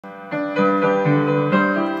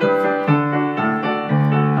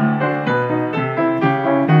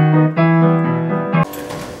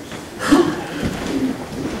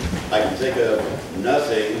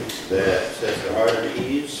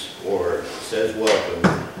says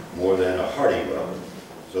welcome more than a hearty welcome.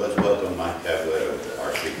 So let's welcome Mike Cavaletto,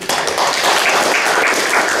 our speaker.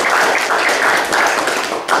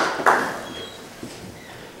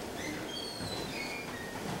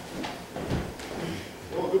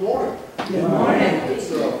 Well, good morning. Good morning.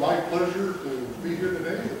 It's my pleasure to be here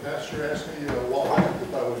today. The pastor asked me a while back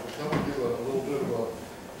if I would come and give a little bit of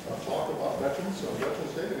a talk about Veterans on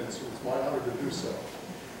Veterans Day, and it's my honor to do so.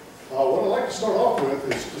 What I'd like to start off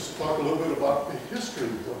with is just talk a little bit about the history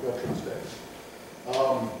of Veterans Day.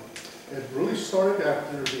 It really started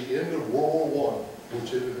after the end of World War I,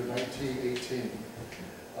 which ended in 1918.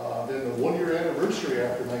 Then the one-year anniversary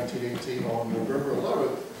after 1918, on November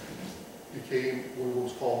 11th, became what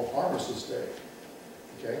was called Armistice Day.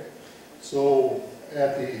 Okay, so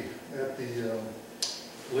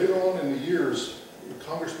later on in the years,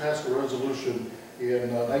 Congress passed a resolution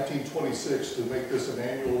in 1926 to make this an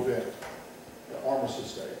annual event,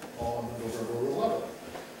 Armistice Day, on November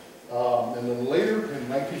 11th. And then later, in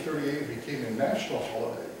 1938, it became a national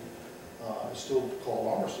holiday. It's still called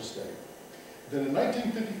Armistice Day. Then in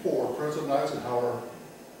 1954, President Eisenhower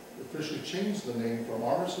officially changed the name from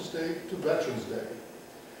Armistice Day to Veterans Day.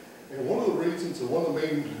 And one of the reasons, and one of the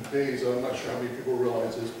main days, I'm not sure how many people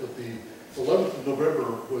realize this, but the 11th of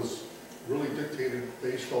November was really dictated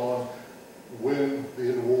based on when the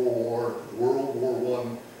end of World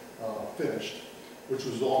War I finished, which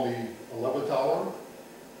was on the 11th hour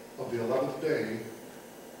of the 11th day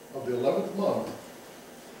of the 11th month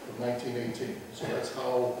of 1918. So that's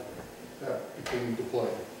how that came into play.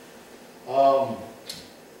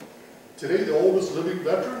 Today, the oldest living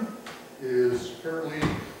veteran is currently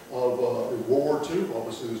of World War II.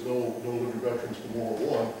 Obviously, there's no living veterans from World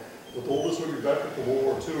War I, but the oldest living veteran from World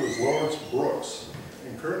War II is Lawrence Brooks,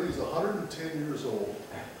 and currently he's 110 years old.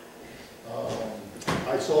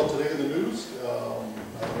 I saw today in the news, I don't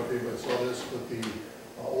know if anybody saw this, but the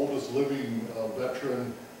oldest living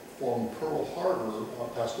veteran from Pearl Harbor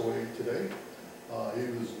passed away today. He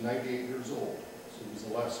was 98 years old, so he was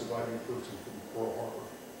the last surviving person from Pearl Harbor.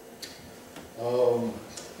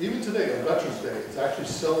 Even today, on Veterans Day, it's actually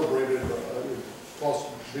celebrated across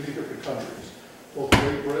many different countries. Both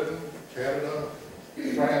Great Britain, Canada,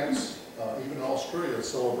 France, even Australia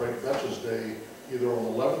celebrate Veterans Day either on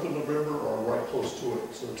the 11th of November or right close to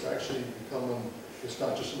it. So it's actually becoming, it's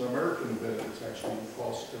not just an American event, it's actually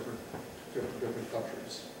across different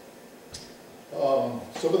countries.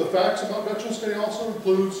 Some of the facts about Veterans Day also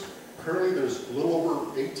includes, currently there's a little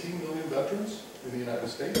over 18 million veterans in the United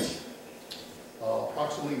States.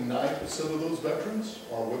 Approximately 9% of those veterans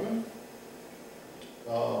are women.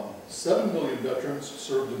 7 million veterans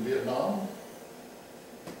served in Vietnam.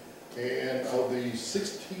 And of the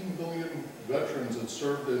 16 million veterans that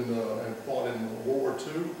served in and fought in World War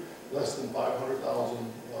II, less than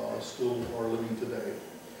 500,000 still are living today.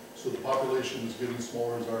 So the population is getting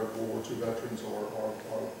smaller as our World War II veterans are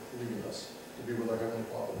leaving us to be with our Heavenly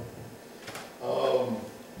Father.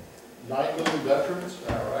 9 million veterans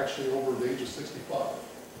are actually over the age of 65.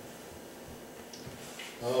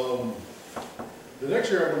 The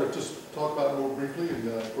next area I want to just talk about more briefly, and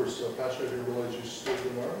of course, Pastor, I didn't realize you served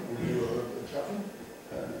in the Army. Were you a chaplain?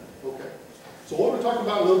 Okay. So what we're talking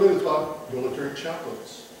about a little bit is about military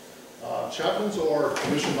chaplains. Chaplains are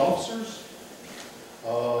commissioned officers.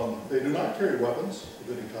 They do not carry weapons of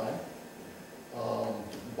any kind.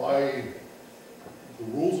 By the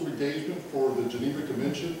rules of engagement for the Geneva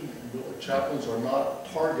Convention, chaplains are not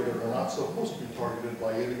targeted, are not supposed to be targeted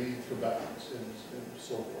by enemy combatants and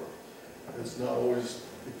so forth. It's not always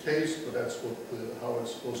the case, but that's how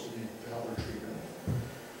it's supposed to be, how they're treated.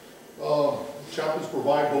 Chaplains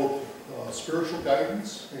provide both spiritual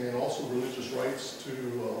guidance and also religious rights to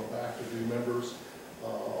active duty members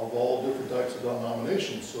of all different types of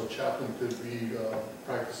denominations. So a chaplain could be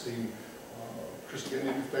practicing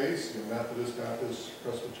Christianity faith, Methodist, Baptist,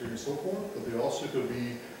 Presbyterian, and so forth, but they also could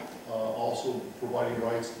be also providing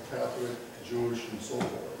rights to Catholic, Jewish, and so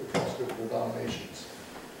forth across different denominations.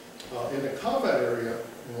 In the combat area,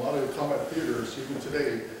 in a lot of the combat theaters, even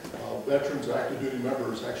today, veterans or active duty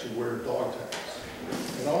members actually wear dog tags.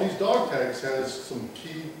 And on these dog tags has some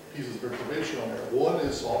key pieces of information on there. One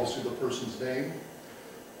is obviously the person's name,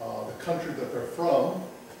 the country that they're from,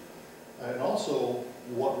 and also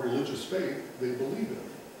what religious faith they believe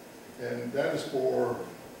in. And that is for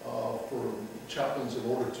chaplains in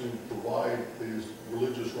order to provide these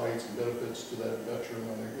religious rights and benefits to that veteran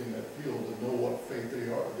in that field and know what faith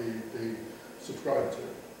they subscribe to.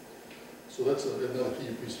 So that's another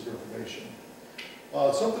key piece of information.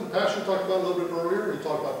 Something the pastor talked about a little bit earlier, he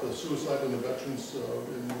talked about the suicide in the veterans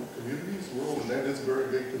in communities, world, and that is a very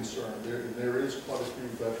big concern. There is quite a few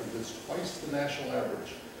veterans. It's twice the national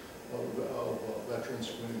average of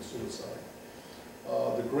veterans committing suicide.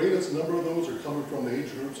 The greatest number of those are coming from the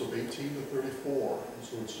age groups of 18 to 34,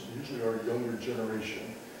 so it's usually our younger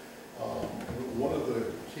generation. One of the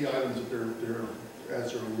key items that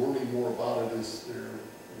as they're learning more about it is they're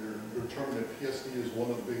determined that PSD is one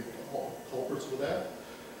of the big culprits for that,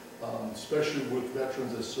 especially with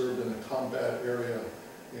veterans that served in a combat area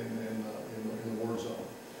in the war zone.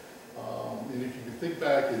 And if you can think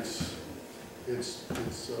back, it's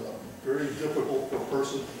very difficult for a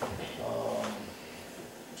person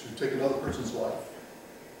to take another person's life,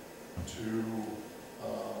 to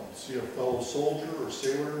see a fellow soldier or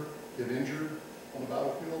sailor get injured on the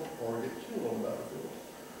battlefield or get killed on the battlefield.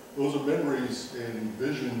 Those are memories and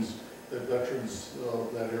visions that veterans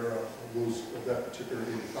of that era, those of that particular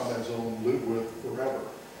combat zone, live with forever.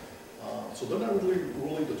 So they're not really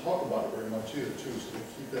willing to talk about it very much either, too, so they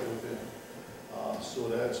keep that within. So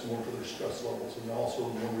it adds more to their stress levels, and also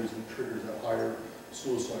one reason it triggers that higher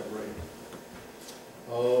suicide rate.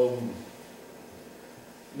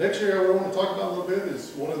 Next area I want to talk about a little bit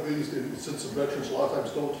is one of these, since the veterans a lot of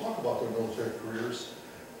times don't talk about their military careers,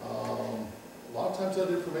 a lot of times that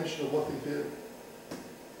information of what they did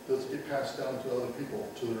doesn't get passed down to other people,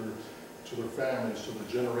 to their families, to their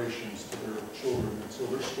generations, to their children, and so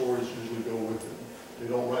their stories usually go with it. They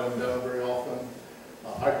don't write them down very often.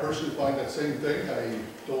 I personally find that same thing. I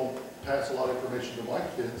don't pass a lot of information to my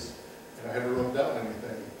kids, and I haven't written down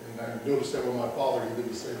anything. And I noticed that with my father, he did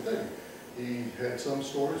the same thing. He had some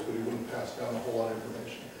stories, but he wouldn't pass down a whole lot of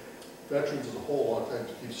information. Veterans as a whole, a lot of times,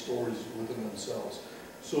 keep stories within themselves.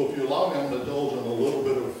 So if you allow me, I'm going to indulge in a little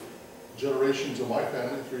bit of generations of my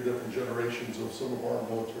family, 3 different generations of some of our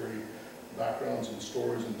military backgrounds and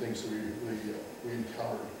stories and things that we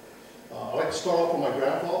encountered. I'd like to start off with my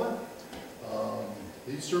grandfather.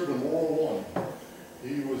 He served in World War I.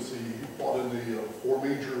 He fought in the 4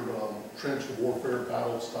 major trench warfare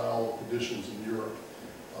battle style conditions in Europe.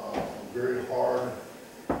 Very hard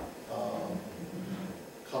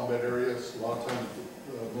combat areas. A lot of times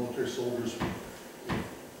military soldiers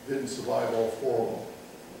didn't survive all 4 of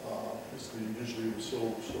them. Usually it was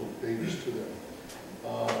so dangerous to them.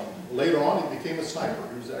 Later on, he became a sniper.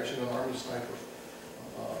 He was actually an Army sniper.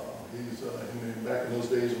 Back in those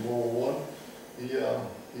days in World War I,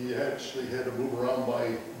 he actually had to move around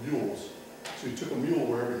by mules. So he took a mule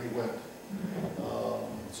wherever he went.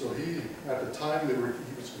 So at the time, he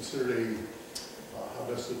was considered a, how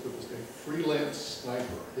best to put this name, freelance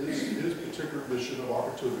sniper. His particular mission of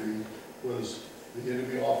opportunity was the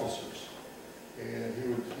enemy officers. And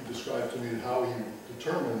he described to me how he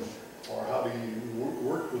determined, or how he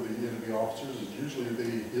worked with the enemy officers, is usually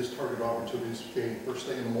his target opportunities came first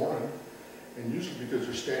thing in the morning, and usually because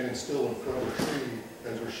they're standing still in front of a tree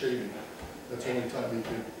as they're shaving. That's the only time he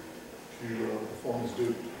could perform his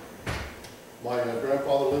duty. My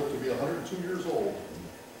grandfather lived to be 102 years old.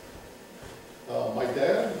 My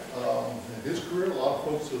dad, in his career, a lot of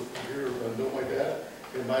folks here know my dad.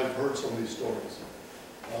 They might have heard some of these stories.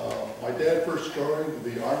 My dad first joined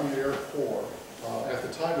the Army Air Corps. At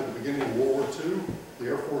the time, at the beginning of World War II, the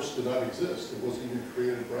Air Force did not exist. It wasn't even a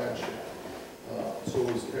created branch yet. So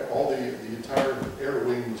it was all the entire air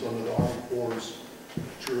wing was under the Army Corps'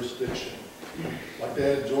 jurisdiction. My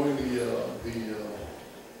dad joined the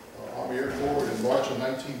Army Air Corps in March of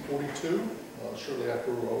 1942, shortly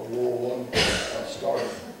after World War I started.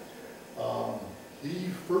 He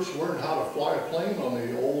first learned how to fly a plane on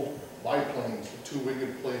the old biplanes, the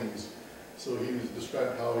 2-winged planes. So he was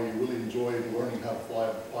described how he really enjoyed learning how to fly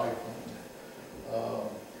a biplane.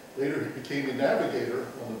 Later he became a navigator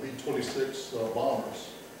on the B-26 bombers.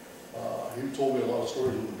 He told me a lot of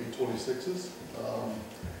stories with the B-26s.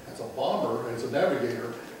 As a bomber, as a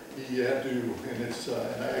navigator, he had to,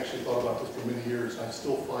 and I actually thought about this for many years, and I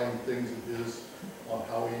still find things of his on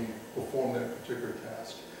how he performed that particular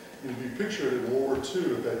task. And if you picture it in World War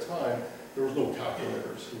II at that time, there was no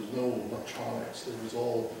calculators, there was no electronics, there was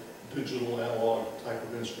all digital analog type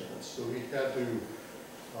of instruments. So he had to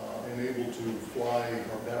enable to fly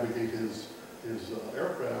or navigate his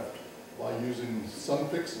aircraft by using sun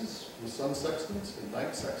fixes, the sun sextants, and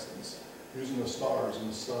night sextants, using the stars and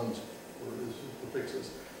the suns for the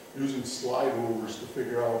fixes, using slide rulers to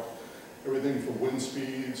figure out everything from wind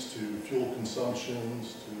speeds to fuel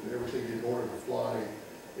consumptions to everything in order to fly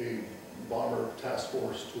a bomber task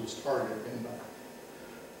force to its target and back.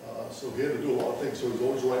 So he had to do a lot of things, so he was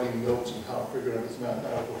always writing notes on how to figure out his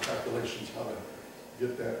mathematical calculations, how to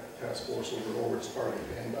get that task force over its target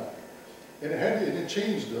and back. And it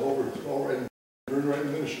changed over and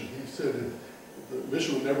during the mission. He said the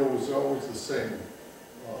mission never was always the same.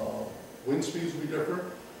 Wind speeds would be different,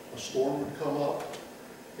 a storm would come up,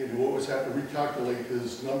 and he would always have to recalculate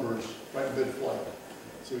his numbers right in mid-flight.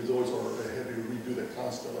 So he's always had to redo that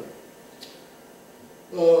constantly.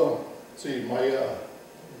 See, my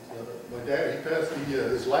dad, he passed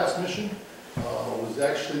his last mission was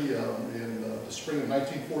actually in the spring of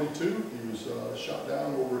 1942. He was shot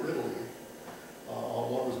down over Italy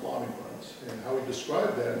on one of his bombing runs. And how he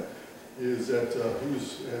described that is that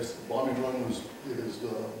as the bombing run was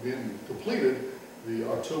being completed, the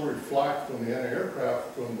artillery flak from the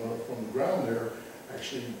anti-aircraft from the ground there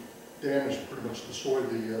actually damaged, pretty much destroyed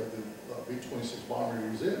the B-26 bomber he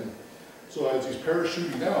was in. So as he's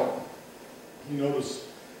parachuting out, he noticed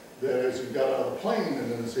that as he got out of the plane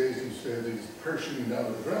and then as he's parachuting down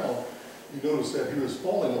to the ground, he noticed that he was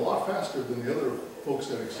falling a lot faster than the other folks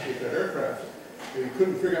that escaped that aircraft. And he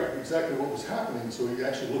couldn't figure out exactly what was happening, so he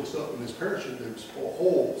actually looks up in his parachute, there was 4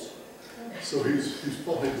 holes. So he's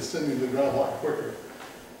falling, descending to the ground a lot quicker.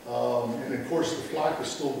 And of course the flak was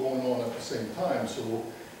still going on at the same time, so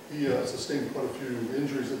he sustained quite a few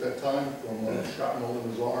injuries at that time from shrapnel in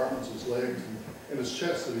his arms, his legs, and his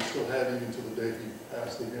chest that he still had even to the day he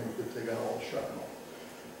passed. They never could take out all the shrapnel.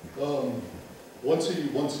 Once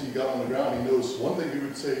he got on the ground, he noticed one thing he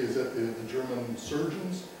would say is that the German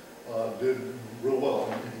surgeons did real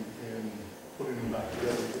well in putting him back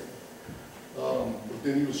together again. But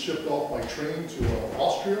then he was shipped off by train to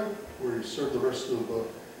Austria, where he served the rest of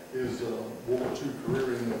his World War II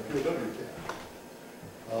career in the POW camp.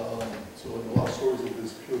 So a lot of stories of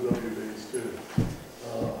his POW days too.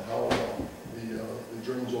 How the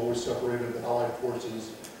Germans always separated the Allied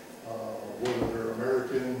forces, whether they're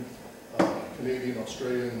American, Canadian,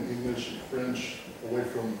 Australian, English, French, away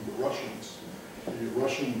from the Russians. The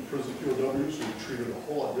Russian prison POWs were treated a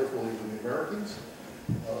whole lot differently than the Americans.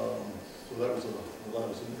 So that was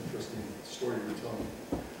an interesting story to tell me.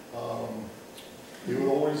 He would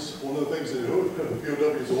always, one of the things that the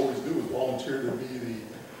POWs always do is volunteer to be the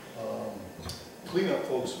cleanup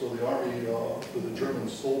folks for the Army, for the German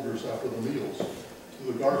soldiers after the meals,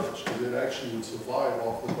 to the garbage, because it actually would survive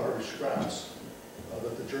off the garbage scraps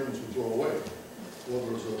that the Germans would throw away.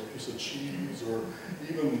 Whether it was a piece of cheese or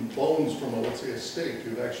even bones from, let's say, a steak, he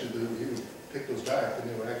would pick those back and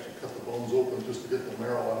they would actually cut the bones open just to get the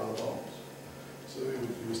marrow out of the bones. So he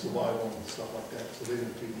would survive on stuff like that, so they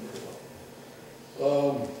didn't feed him very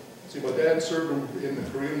well. See, my dad served in the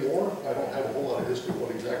Korean War. I don't have a whole lot of history of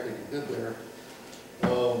what exactly he did there.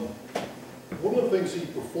 One of the things he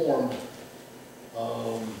performed,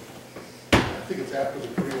 I think it's after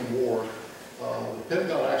the Korean War, the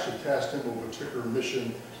Pentagon actually tasked him with a particular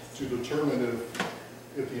mission to determine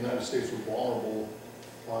if the United States was vulnerable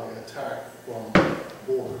by attack from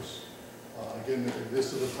borders. Again,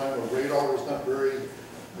 this is a time where radar was not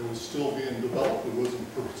it was still being developed. It wasn't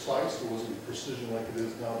precise, it wasn't precision like it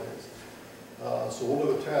is nowadays. So one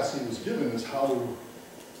of the tasks he was given is how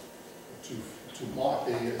to mock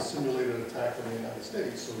a simulated attack on the United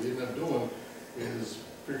States. So what he ended up doing is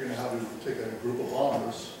figuring out how to take a group of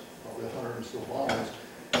bombers, probably 100 or so bombers,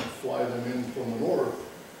 and fly them in from the north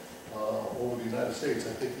over the United States.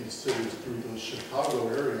 I think he said it was through the Chicago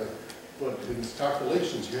area, but in his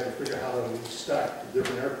calculations, he had to figure out how to stack the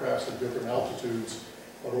different aircrafts at different altitudes,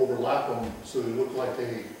 but overlap them so they looked like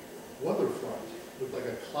a weather front, looked like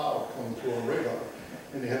a cloud coming through on radar.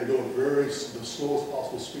 And they had to go at the slowest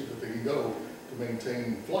possible speed that they can go to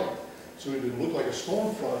maintain flight. So it didn't look like a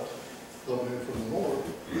storm front coming in from the north,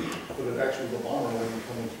 but it actually was a bomber wave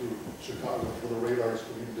coming through Chicago for the radars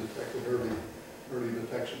to be detected early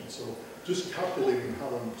detection. So just calculating how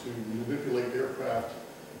to manipulate aircraft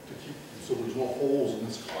to keep so there's no holes in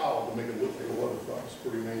this cloud to make it look like a weather front is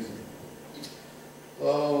pretty amazing.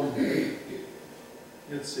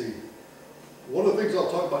 Let's see. One of the things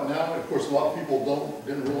I'll talk about now, and of course a lot of people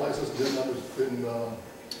didn't realize this,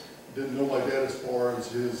 didn't know my dad as far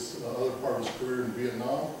as his other part of his career in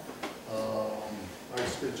Vietnam. I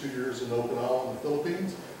spent 2 years in Okinawa in the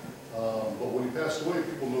Philippines, but when he passed away,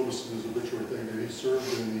 people noticed in his obituary thing that he served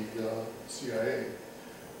in the CIA.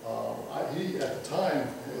 He, at the time,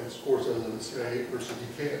 of course, as a CIA person,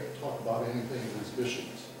 he can't talk about anything in his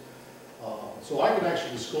missions. So I can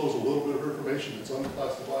actually disclose a little bit of information that's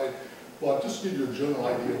unclassified, but just to give you a general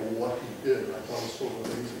idea of what he did, I thought it was sort of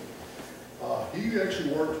amazing. He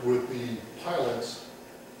actually worked with the pilots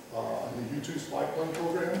in the U-2 spy plane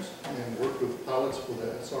programs and worked with pilots for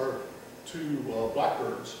the SR-2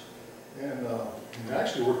 Blackbirds. And he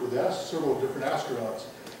actually worked with several different astronauts.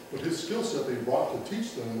 But his skill set that he brought to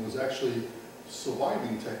teach them was actually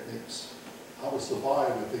surviving techniques. how to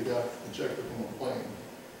survive if they got ejected from a plane,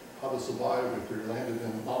 how to survive if they're landed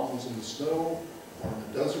in the mountains in the snow, or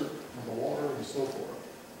in the desert, in the water, and so forth.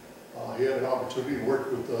 He had an opportunity to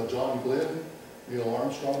work with John Glenn, Neil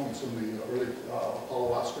Armstrong, and some of the early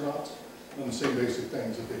Apollo astronauts on the same basic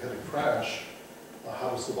things. If they had a crash, how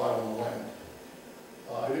to survive on the land.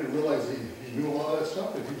 I didn't realize he knew a lot of that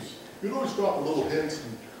stuff, but he would always drop little hints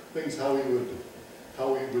and things how he would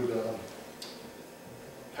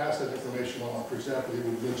pass that information on. For example, he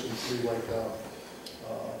would mention to me like that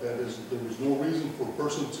there was no reason for a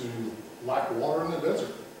person to lack water in the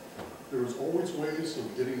desert. There was always ways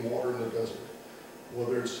of getting water in the desert,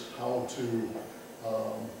 whether it's how to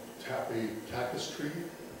tap a cactus tree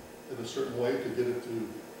in a certain way to get it to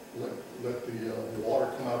let the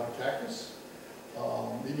water come out of the cactus.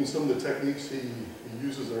 Even some of the techniques he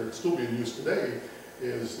uses that are still being used today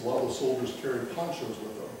is a lot of the soldiers carry ponchos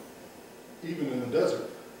with them, even in the desert.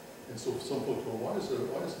 And so some folks go, why does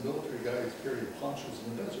the military guys carry ponchos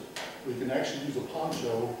in the desert? Well, you can actually use a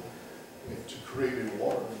poncho to create a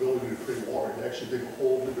water, the ability to create water. You actually dig a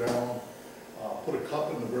hole in the ground, put a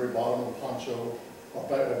cup in the very bottom of the poncho, or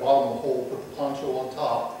at the bottom of the hole, put the poncho on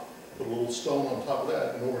top, put a little stone on top of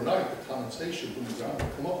that, and overnight the condensation from the ground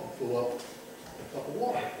would come up and fill up a cup of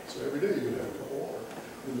water. So every day you would have a cup of water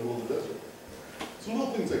in the middle of the desert. So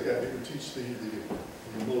little things like that, you would teach the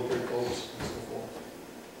military folks and so forth.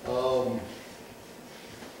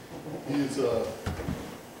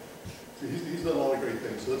 He's done a lot of great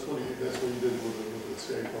things. So that's what he did with the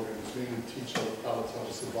CIA program, is mainly teach other pilots how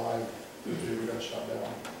to survive if they ever got shot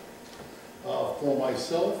down. For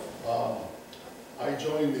myself, I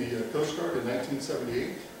joined the Coast Guard in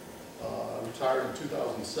 1978. I retired in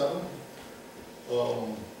 2007. A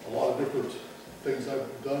lot of different things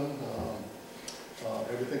I've done.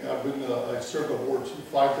 Everything I've been, I served aboard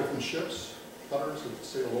 5 different ships, cutters that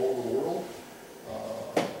sail all over the world.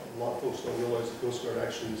 A lot of folks don't realize the Coast Guard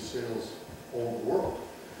actually sails all over the world.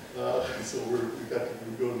 So we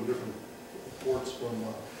go to different ports from,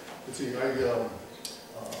 let's see, I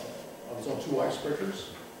was on 2 icebreakers,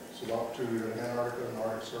 so the opportunity in Antarctica and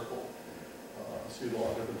Arctic Circle. See a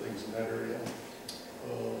lot of different things in that area.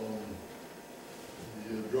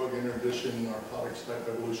 The drug interdiction, narcotics type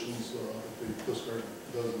evolutions that the Coast Guard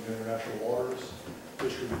does in international waters,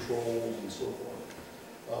 fishery patrols, and so forth.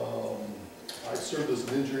 I served as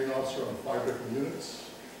an engineering officer on 5 different units.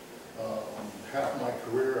 Half my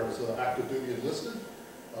career I was active duty enlisted.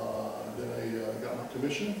 Then I got my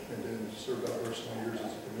commission and then served out the rest of my years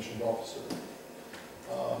as a commissioned officer.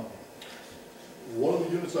 One of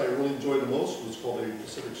the units I really enjoyed the most was called a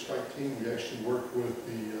Pacific Strike Team. We actually worked with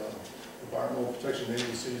the environmental protection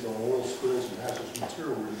agencies on oil spills and hazardous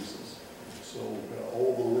material releases. So all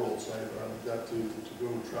over the world, so I got to go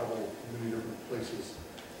travel many different places.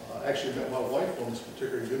 I actually met my wife on this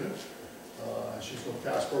particular unit. She's from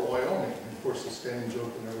Casper, Wyoming. And of course, the standing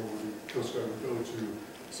joke whenever the Coast Guard would go to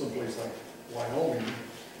someplace like Wyoming,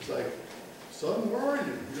 it's like, son, where are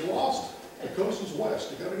you? You're lost. The coast is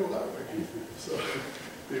west. You got to go that way. So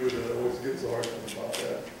they would always give us a hard time about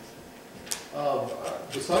that.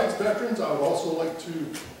 Besides veterans, I would also like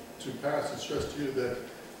to pass and stress to you that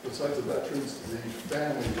besides the veterans, the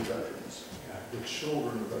family of the veterans, the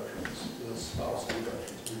children of veterans, the spouse of the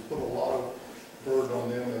veterans, we put a lot of burden on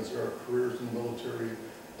them as their careers in the military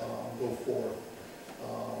go forth.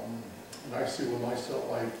 And I see with myself,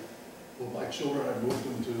 with my children, I moved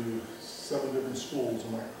them to 7 different schools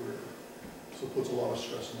in my career. So it puts a lot of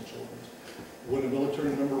stress on the children. When a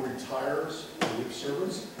military member retires or leaves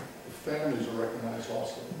service, the families are recognized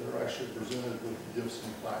also. They're actually presented with gifts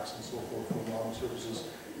and plaques and so forth from armed services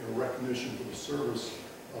in recognition for the service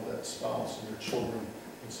of that spouse and their children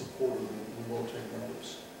in support of the military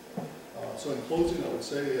members. So in closing, I would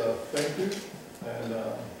say thank you, and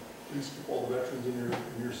please keep all the veterans in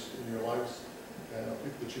your lives, and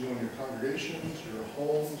people that you know in your congregations, your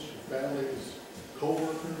homes, your families,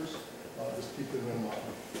 co-workers. Just keep them in mind.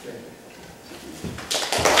 Thank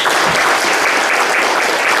you.